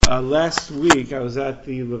Last week I was at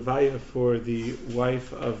the Levaya for the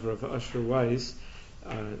wife of Rav Asher Weiss,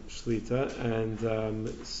 Shlita, and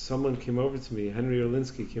someone came over to me, Henry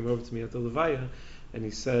Orlinsky came over to me at the Levaya, and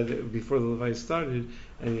he said, before the Levaya started,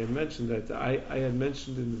 and he had mentioned that I had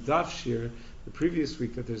mentioned in the Daf Shir the previous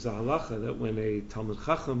week that there's a halacha that when a Talmud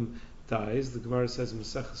Chacham dies, the Gemara says in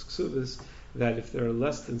Maseches Ksubis, that if there are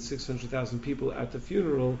less than 600,000 people at the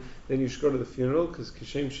funeral, then you should go to the funeral, because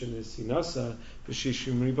Kishem Shin is Sinasa,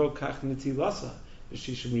 V'shishim Ribo Kach Nitilasa.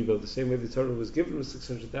 V'shishim Ribo, the same way the Torah was given with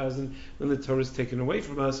 600,000, when the Torah is taken away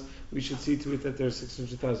from us, we should see to it that there are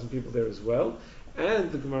 600,000 people there as well.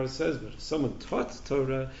 And the Gemara says, but if someone taught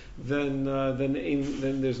Torah, then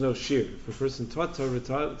there's no shir. If a person taught Torah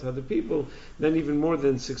to other people, then even more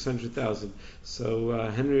than 600,000.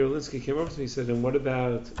 So Henry Orlinsky came over to me and said, and what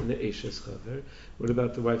about the Eishes Chaver? What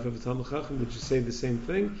about the wife of a Talmud Chacham? Did you say the same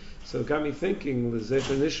thing? So it got me thinking,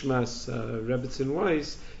 L'zecher Nishmas, Rebbetzin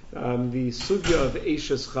Weiss, the sugya of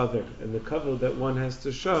Eishes Chaver and the cover that one has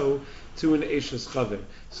to show to an Eishes Chaver.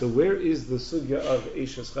 So where is the sugya of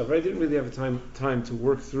Eishes Chaver? I didn't really have time to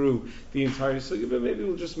work through the entire sugya, but maybe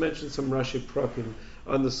we'll just mention some Rashi Prakim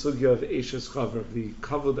on the sugya of Eishes Chaver, the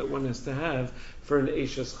cover that one has to have for an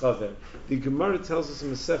Eishes Chaver. The Gemara tells us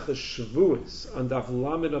in Maseches Shavuos on Daf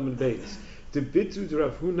Lamed Amud Beis, Debitu de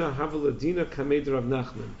Rav Huna Havaladina Kamed Rav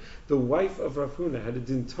Nachman. The wife of Rav Huna had a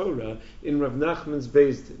din Torah in Rav Nachman's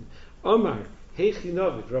Beis Din. Omar, Heichi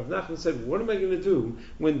Novid. Rav Nachman said, what am I going to do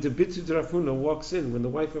when Debitu de Rav Huna walks in, when the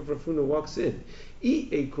wife of Rav Huna walks in?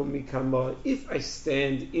 If I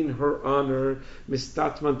stand in her honor,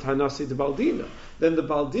 Mistatman Tanasi de Baldina, then the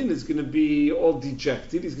Baldin is going to be all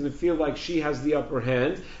dejected. He's going to feel like she has the upper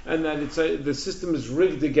hand, and that the system is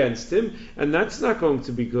rigged against him, and that's not going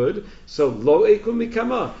to be good. So, Lo Ekum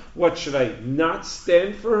Mikama. What, should I not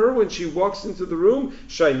stand for her when she walks into the room?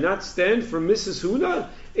 Should I not stand for Mrs. Huna?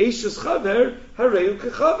 Eishes Chaver, Hareu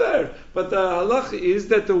Kechaver. But the halacha is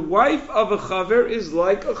that the wife of a Chaver is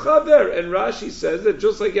like a Chaver. And Rashi says that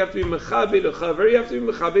just like you have to be Mechabed a Chaver, you have to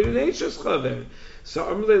be Mechabed an Eishes Chaver. So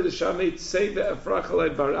Amrle L'Shameit Sei Ve'efrach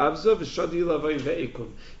Alei Bar Avza V'Shadi Lavay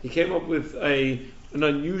Ve'ekum. He came up with an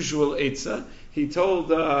unusual Eitzah. He told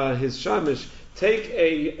his Shamish, take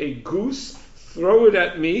a goose, throw it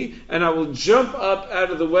at me, and I will jump up out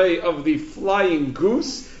of the way of the flying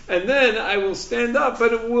goose, and then I will stand up,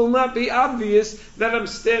 but it will not be obvious that I'm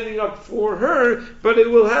standing up for her, but it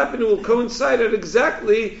will happen, it will coincide at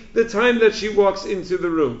exactly the time that she walks into the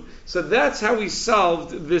room. So that's how he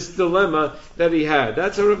solved this dilemma that he had.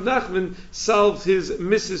 That's how Rav Nachman solved his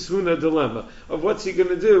Mrs. Huna dilemma, of what's he going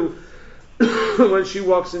to do when she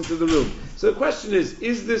walks into the room. So the question is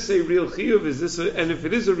this a real chiyuv? And if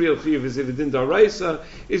it is a real chiyuv, is it a din d'oraisa?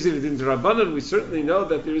 Is it a din d'rabbanan? We certainly know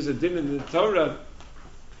that there is a din in the Torah,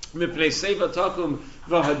 Mipnei Seva Takum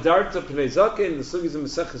Vahadarta Pnei Zaken, the sugis of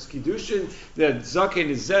Maseches Kiddushin, that Zaken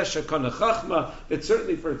is Zeh Shekana Chachma, that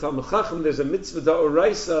certainly for a Talmud Chacham there's a mitzvah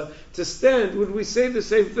da'oraisa to stand. Would we say the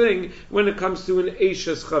same thing when it comes to an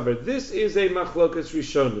Eishes Chaver? This is a Machlokas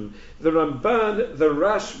Rishonim. The Ramban, the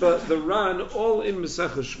Rashba, the Ran, all in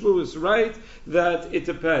Maseches Shavuos write that it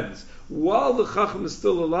depends. While the Chacham is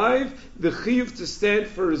still alive, the chiyuv to stand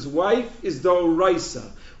for his wife is da'oraisa.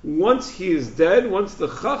 Once he is dead, once the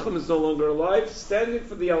Chacham is no longer alive, standing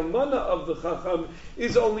for the Almana of the Chacham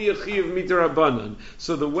is only a chiyuv mid'Rabbanan.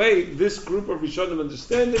 So the way this group of Rishonim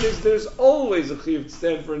understand it is there's always a chiyuv to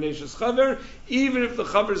stand for an Eishes Chaver, even if the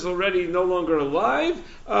Chaver is already no longer alive,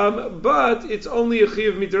 but it's only a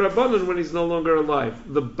chiyuv mid'Rabbanan when he's no longer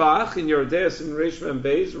alive. The Bach in Yordeas and Reish Mem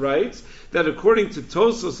Beis writes that according to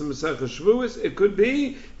Tosos and Maseches Shavuos, it could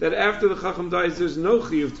be that after the Chacham dies, there's no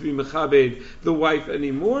chiyuv to be mechabed the wife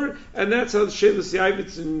anymore, and that's how Shelas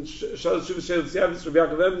Yavitz and Shelas Yavitz, Rabbi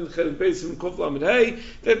Yaakov Eben, Chelik Beis and Kuf Lamed Hey,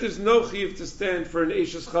 that there's no chiyuv to stand for an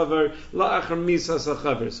Eishes Chaver la'achar misas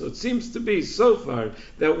hachaver. So it seems to be so far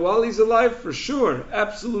that while he's alive, for sure,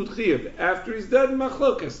 absolute chiyuv. After he's dead,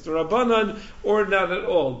 machlokas to Rabbanan or not at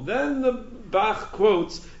all. Then the Bach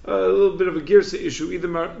quotes a little bit of a girsa issue, either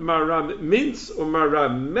Maram Mintz or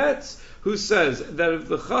Maram Metz, who says that if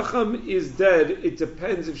the Chacham is dead, it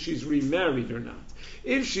depends if she's remarried or not.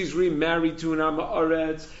 If she's remarried to an Amma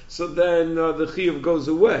Aretz, so then the chiyuv goes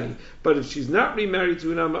away. But if she's not remarried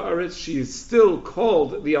to an Amma Aretz, she is still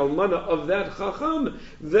called the Almana of that Chacham,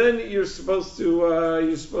 then you're supposed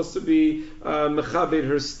to be mechabed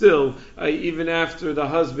her still, even after the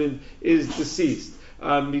husband is deceased.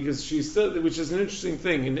 Because she's still, which is an interesting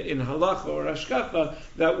thing in halacha or ashkafa,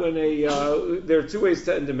 that when there are two ways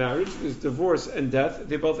to end a marriage. There's divorce and death.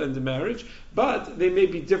 They both end a marriage. but they may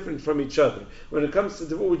be different from each other. When it comes to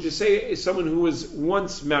divorce, would you say someone who was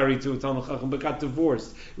once married to a Talmid Chacham but got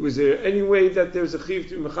divorced, was there any way that there's a chiyuv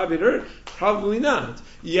to mechabed her? Probably not.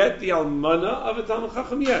 Yet the almana of a Talmid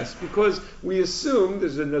Chacham, yes, because we assume,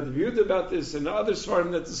 there's another view about this and other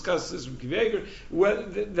svarim that discuss this from Kiveger,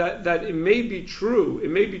 that it may be true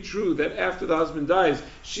that after the husband dies,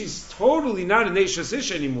 she's totally not an Eishes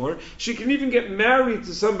Ish anymore. She can even get married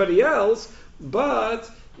to somebody else, but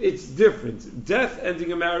it's different. Death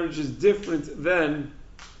ending a marriage is different than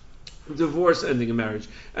divorce ending a marriage.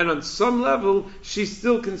 And on some level, she's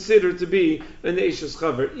still considered to be an Eishes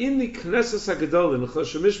Chaver. In the Knesset HaGadol, in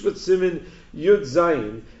Choshen Mishpat Siman Yud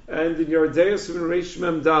Zayin, and in Yardei Siman Reish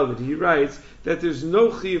Mem Daled, he writes that there's no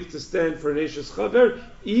chiyuv to stand for an Eishes Chaver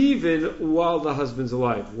even while the husband's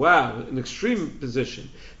alive. Wow, an extreme position.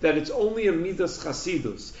 That it's only a midas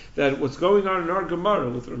chasidus. That what's going on in our Gemara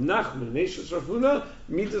with Rav Nachman and Eishes Rav Huna,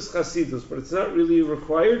 midas chasidus, but it's not really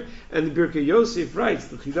required. And the Birkei Yosef writes,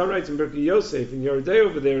 the Chida writes in Birkei Yosef, in Yardei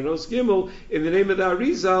over there in Os Gimel, in the name of the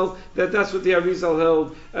Arizal, that's what the Arizal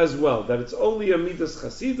held as well. That it's only a midas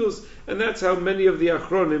chasidus, and that's how many of the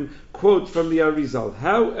Achronim quote from the Arizal.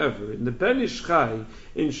 However, in the Ben Ish Chai,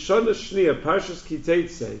 in Shana Shnia, Parshas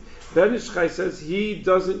Kiteitzei, Ben Ish Chai says he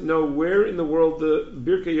doesn't know where in the world the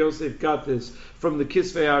Birkei Yosef got this from the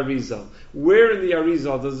Kisvei Arizal. Where in the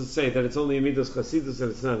Arizal does it say that it's only a midas chasidus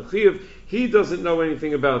and it's not a chiyuv? He doesn't know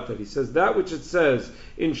anything about that. He says that which it says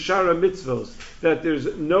in Shara Mitzvos, that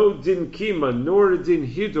there's no din kima nor a din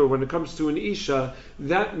hidur when it comes to an isha,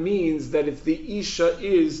 that means that if the isha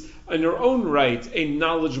is in her own right a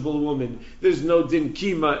knowledgeable woman, there's no din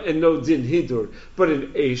kima and no din hidur. But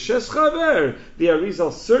in Eishes Chaver, the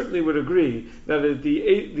Arizal certainly would agree that the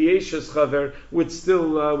Eishes Chaver would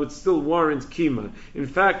still warrant kima. In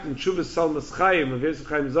fact, in Shuvas Salmas Chaim, of Yosef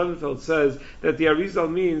Chaim Sonnenfeld says that the Arizal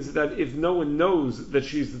means that if no one knows that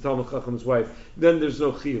she's the Talmid Chacham's wife, then there's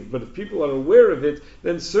no chiyuv. But if people are aware of it,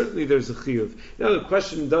 then certainly there's a chiyuv. Now the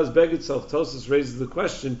question does beg itself. Tosas raises the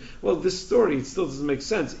question, well, this story, it still doesn't make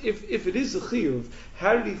sense. If it is a chiyuv,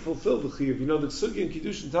 how did he fulfill the chiyuv? You know, the Sugya in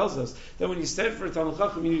Kiddushin tells us that when you stand for a Talmid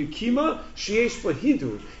Chacham, you need a kima, sheyesh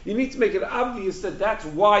bahidur. You need to make it obvious that that's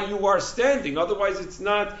why you are standing. Otherwise, it's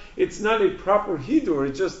not a proper hidur.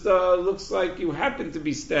 It just looks like you happen to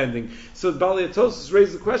be standing. So Bali Tosas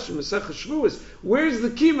raised the question, Masechah Shavuos, where's the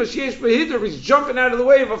kima, sheyesh bahidur? He's jumping out of the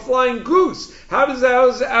way of a flying goose. How is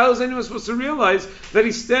anyone supposed to realize that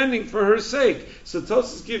he's standing for her sake? So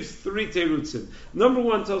Tosas gives three terutzim. Number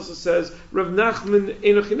one, Tosas says, Rav Nachman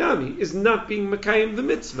Enochinami is not being Mekayim the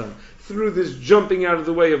mitzvah through this jumping out of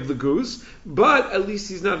the way of the goose, but at least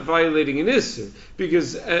he's not violating an Isser,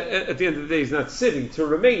 because at the end of the day he's not sitting. To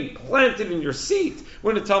remain planted in your seat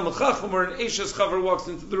when a Talmid Chacham or an Eishes Chaver walks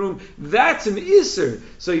into the room, that's an Isser,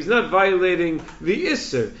 so he's not violating the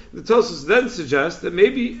Isser. The Tosfos then suggests that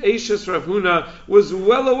maybe Eishes Rav Huna was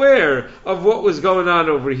well aware of what was going on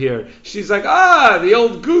over here. She's like, the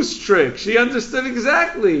old goose trick. She understood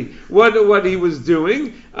exactly what he was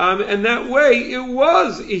doing, and that way it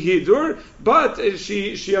was a hidur, but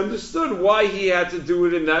she understood why he had to do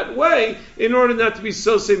it in that way in order not to be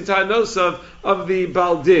so simtanos of the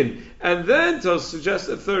Baldin. And then to suggest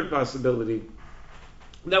a third possibility.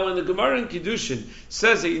 Now, when the Gemara in Kiddushin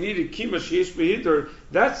says that you need a kima sheyesh behidur,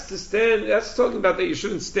 that's talking about that you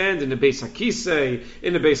shouldn't stand in a beis hakisei,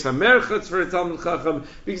 in a beis hamerchatz for a Talmid Chacham,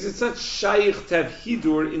 because it's not shaykh to have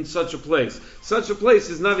hidur in such a place. Such a place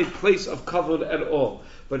is not a place of kavod at all.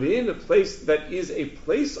 But in a place that is a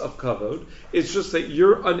place of kavod, it's just that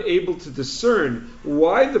you're unable to discern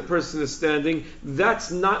why the person is standing.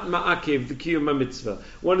 That's not ma'akev, the kiyum mitzvah.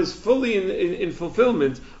 One is fully in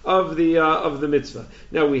fulfillment of the mitzvah.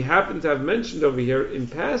 Now we happen to have mentioned over here in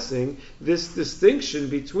passing this distinction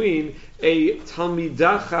between a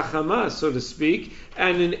talmidah chachama, so to speak,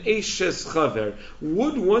 and an Eishes Chaver.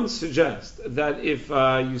 Would one suggest that if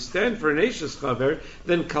you stand for an Eishes Chaver,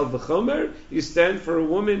 then kal v'chomer, you stand for a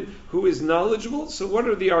woman who is knowledgeable? So what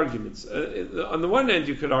are the arguments? On the one hand,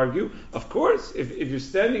 you could argue, of course, if you're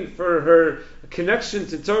standing for her connection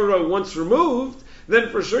to Torah once removed, then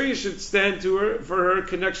for sure you should stand for her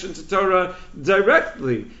connection to Torah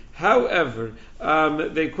directly. However,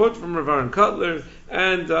 they quote from Rav Aaron Kotler,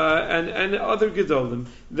 and other gedolim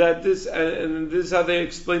that this and this is how they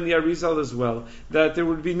explain the Arizal as well, that there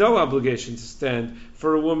would be no obligation to stand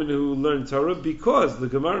for a woman who learned Torah, because the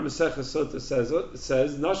Gemara Masechah Sota says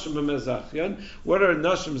Nashim Mezachyan. What are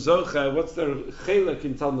Nashim Zocha? What's their chelek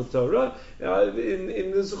in Talmud Torah?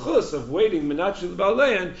 In the zechus of waiting Menachil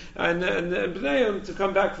Balein and Bneiim to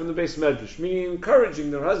come back from the base medrash, meaning encouraging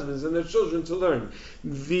their husbands and their children to learn.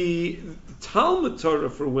 The Talmud Torah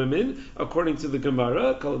for women, according to the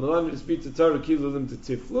Gemara,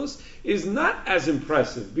 is not as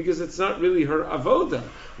impressive, because it's not really her avoda.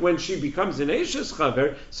 When she becomes an Eishes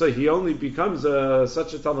Chaver, so he only becomes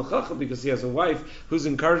such a Talmud Chacham because he has a wife who's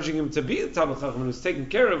encouraging him to be a Talmud Chacham and who's taking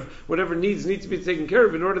care of whatever needs need to be taken care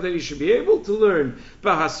of in order that he should be able to learn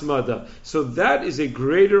Bahasmada. So that is a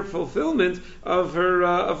greater fulfillment of her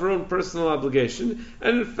own personal obligation,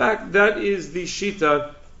 and in fact that is the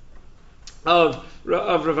shita of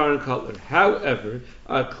Rav Aaron Kotler. However,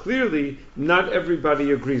 clearly not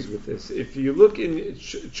everybody agrees with this. If you look in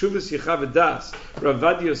Chuvas Yechav Das,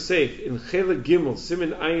 Ravad Yosef in Chelek Gimel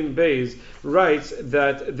Siman Ayin Beis writes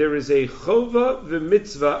that there is a chova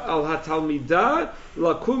v'mitzvah al hatalmidah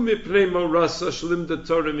lakum mipnei morasa shlimda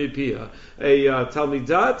Torah mipia. A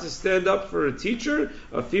talmidah to stand up for a teacher,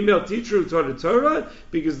 a female teacher who taught a Torah,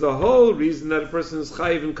 because the whole reason that a person is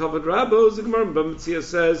chayiv and kavod rabo, as the Gemara B'Metzia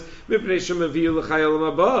says, mipnei shemaviyu l'chayil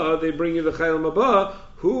mabah, they bring you the chayil mabah.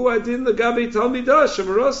 Who adin legabe talmidah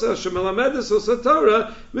shemarasa shemelamedes osa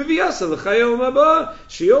Torah miviyasa l'chayil mabah.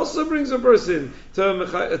 She also brings a person to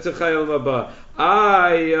chayil mabah.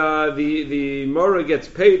 The Mora gets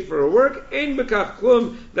paid for her work. Ein bekach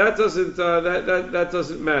klum. That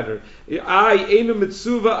doesn't matter. Einu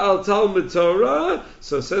mitzuva al Talmud Torah.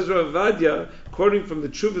 So says Rav Vadia, quoting from the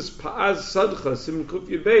Chuvas Pa'az Sadcha Siman Kuf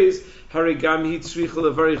Yud Beis, Harigam hi tzricha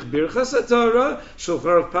levarich birchas haTorah. Shulchan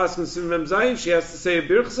Aruch Paskin Siman Mem Zayin. She has to say a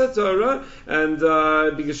birchas haTorah, and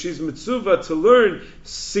because she's mitzuva to learn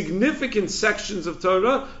significant sections of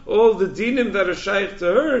Torah, all the dinim that are shaykh to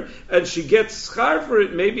her, and she gets schar for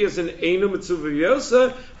it, maybe as an einu mitzuva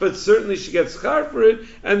yosa, but certainly she gets schar for it,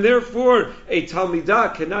 and therefore a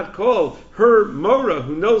talmidah cannot call her Mora,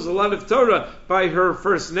 who knows a lot of Torah, by her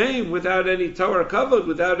first name without any Torah kavod,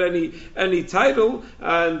 without any title,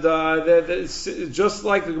 and just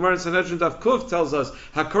like the Gemara in Sanhedrin Daf Kuf tells us,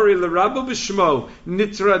 Hakori l'Rabbo b'shmo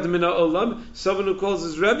nitrad mina olam. Someone who calls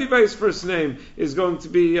his Rebbe by his first name is going to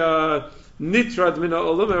be nitrad mina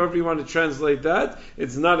olam, however you want to translate that.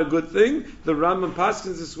 It's not a good thing. The Rambam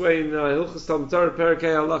paskins this way in Hilchos Talmud Torah Perek Hey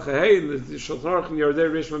Halacha Hey in the Shulchan Aruch in Yordei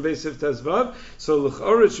Rishon Beis Tezvav. So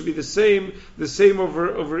l'chora it should be the same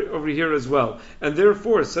over here as well. And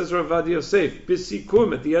therefore, says Rav Vadia Yosef,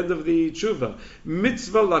 bisikum at the end of the tshuva,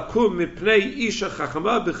 mitzvah lakum mipnei isha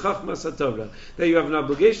chachama b'chachmas haTorah, that you have an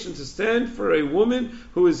obligation to stand for a woman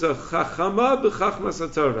who is a chachama b'chachmas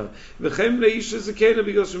haTorah. V'chem leisha zakena,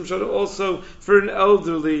 because from also for an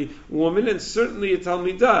elderly woman, and certainly a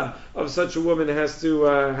talmidah of such a woman has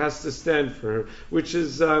to stand for her, which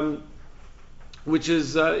is an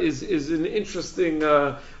interesting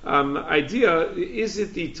idea. Is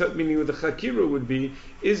it meaning with the chakira would be,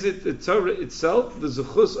 is it the Torah itself, the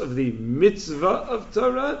zechus of the mitzvah of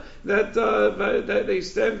Torah that they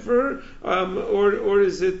stand for, or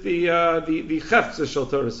is it the chefza shel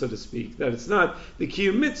Torah, so to speak, that it's not the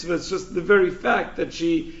kiyum mitzvah, it's just the very fact that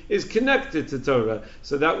she is connected to Torah.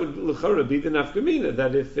 So that would l'chora be the nafkamina,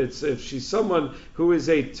 that if she's someone who is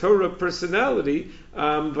a Torah personality,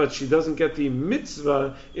 but she doesn't get the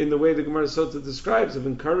mitzvah in the way the Gemara Sota describes of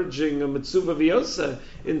encouraging a mitzvah v'yosa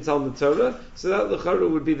in Talmud Torah, so that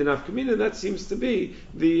l'chara would be the nafkamina, and that seems to be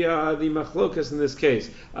the machlokas in this case.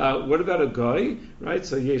 What about a guy, right?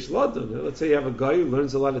 So yesh ladon. Let's say you have a guy who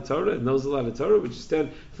learns a lot of Torah and knows a lot of Torah. Would you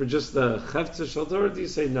stand for just the chefza shel Torah? Do you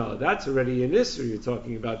say no? That's already an isser. You're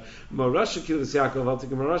talking about morasha kilas Yaakov al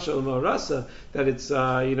tikkun morasha al morasa. That it's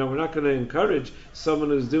we're not going to encourage someone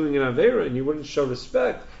who's doing an avera, and you wouldn't show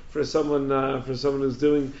respect for someone who's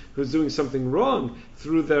doing something wrong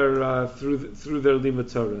through their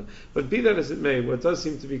limud Torah. But be that as it may, what does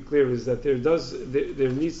seem to be clear is that there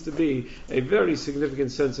needs to be a very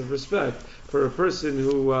significant sense of respect for a person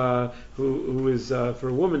who is for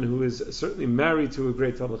a woman who is certainly married to a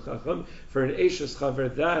great Talmid Chacham, for an Eishes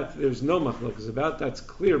Chaver, that there's no machlokas about. That's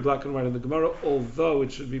clear, black and white in the Gemara. Although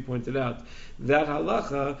it should be pointed out that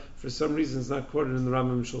halacha, for some reason, is not quoted in the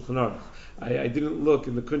Rambam Shulchan Aruch. I didn't look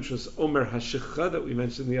in the Kuntrus Omer Hashicha that we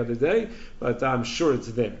mentioned the other day, but I'm sure it's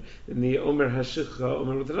there. In the Omer Hashicha,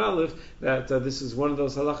 Omer with an Aleph, that this is one of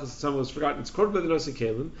those halachas that someone was forgotten. It's quoted by the Nosei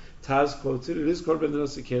Kelim. Taz quotes it. It is quoted by the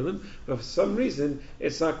Nosei Kelim. But for some reason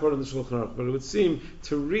it's not quoted in the Shulchan Aruch. But it would seem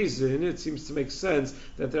to reason, it seems to make sense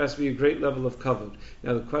that there has to be a great level of kavod.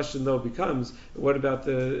 Now the question though becomes, what about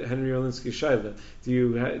the Henry Orlinsky Shaila? Do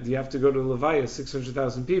you have to go to Levaya,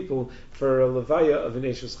 600,000 people, for a Levaya of an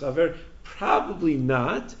Eishes Chaver? Probably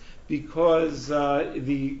not, because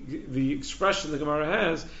the expression the Gemara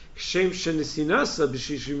has, Kshem shenisinasa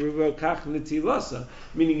b'shishim kach netilasa,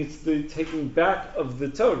 meaning it's the taking back of the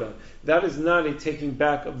Torah. That is not a taking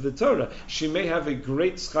back of the Torah. She may have a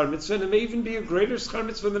great schar mitzvah, and it may even be a greater schar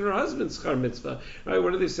mitzvah than her husband's schar mitzvah. Right?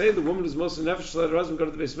 What do they say? The woman who's most nefesh let her husband go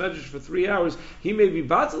to the Beis Medrash for 3 hours. He may be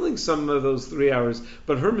battling some of those 3 hours,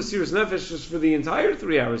 but her mesiras nefesh is for the entire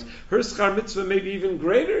 3 hours. Her schar mitzvah may be even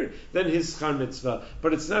greater than his schar mitzvah,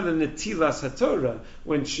 but it's not a netilas haTorah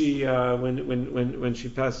when she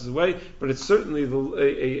passes away. But it's certainly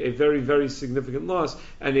a very, very significant loss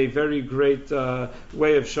and a very great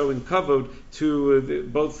way of showing kavod to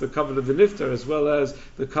both the kavod of the niftar as well as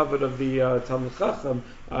the kavod of the Talmid Chacham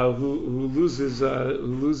who loses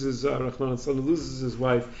his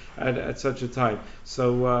wife at such a time.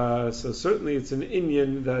 So certainly it's an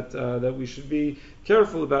inyan that we should be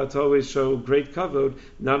careful about, to always show great kavod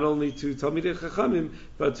not only to Talmidei Chachamim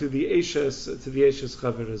but to the Eishes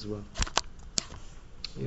Chaver as well.